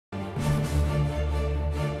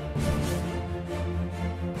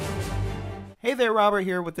Hey there, Robert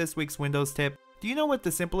here with this week's Windows tip. Do you know what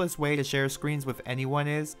the simplest way to share screens with anyone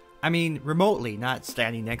is? I mean, remotely, not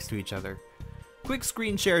standing next to each other.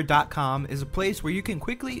 QuickScreenShare.com is a place where you can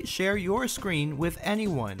quickly share your screen with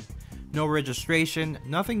anyone. No registration,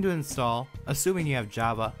 nothing to install, assuming you have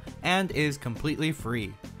Java, and is completely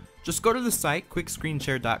free. Just go to the site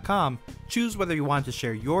QuickScreenShare.com, choose whether you want to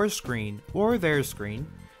share your screen or their screen,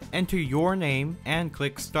 enter your name, and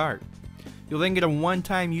click Start. You'll then get a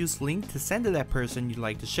one-time use link to send to that person you'd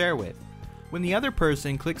like to share with. When the other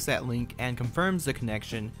person clicks that link and confirms the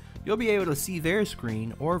connection, you'll be able to see their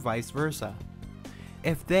screen or vice versa.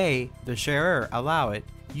 If they, the sharer, allow it,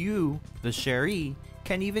 you, the sharee,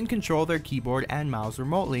 can even control their keyboard and mouse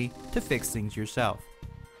remotely to fix things yourself.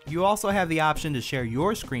 You also have the option to share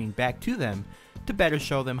your screen back to them to better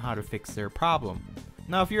show them how to fix their problem.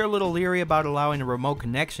 Now, if you're a little leery about allowing a remote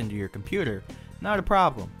connection to your computer, not a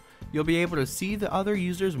problem. You'll be able to see the other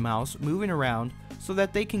user's mouse moving around so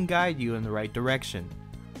that they can guide you in the right direction.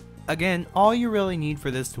 Again, all you really need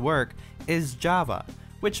for this to work is Java,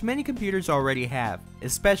 which many computers already have,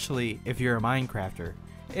 especially if you're a Minecrafter.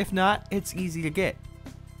 If not, it's easy to get.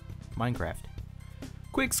 Minecraft.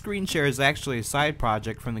 Quick Screen Share is actually a side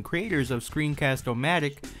project from the creators of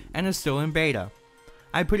Screencast-O-Matic and is still in beta.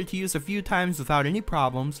 I put it to use a few times without any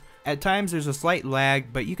problems. At times there's a slight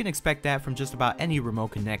lag, but you can expect that from just about any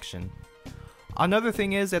remote connection. Another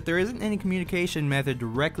thing is that there isn't any communication method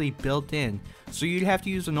directly built in, so you'd have to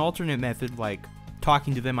use an alternate method like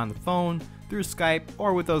talking to them on the phone, through Skype,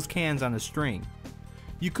 or with those cans on a string.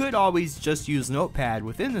 You could always just use Notepad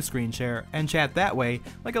within the screen share and chat that way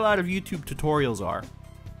like a lot of YouTube tutorials are.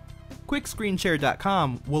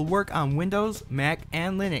 QuickScreenShare.com will work on Windows, Mac,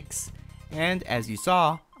 and Linux. And as you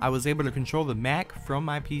saw, I was able to control the Mac from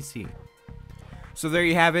my PC. So there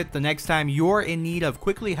you have it. The next time you're in need of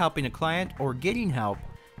quickly helping a client or getting help,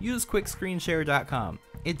 use QuickScreenShare.com.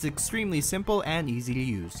 It's extremely simple and easy to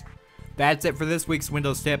use. That's it for this week's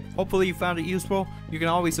Windows tip. Hopefully you found it useful. You can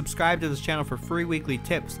always subscribe to this channel for free weekly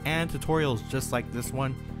tips and tutorials just like this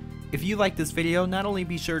one. If you like this video, not only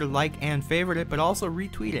be sure to like and favorite it, but also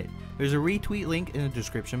retweet it. There's a retweet link in the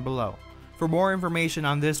description below. For more information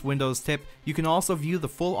on this Windows tip, you can also view the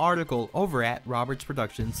full article over at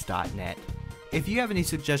robertsproductions.net. If you have any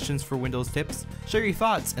suggestions for Windows tips, share your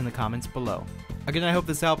thoughts in the comments below. Again, I hope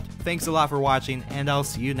this helped. Thanks a lot for watching, and I'll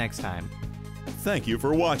see you next time. Thank you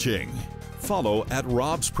for watching. Follow at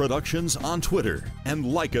Rob's Productions on Twitter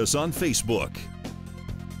and like us on Facebook.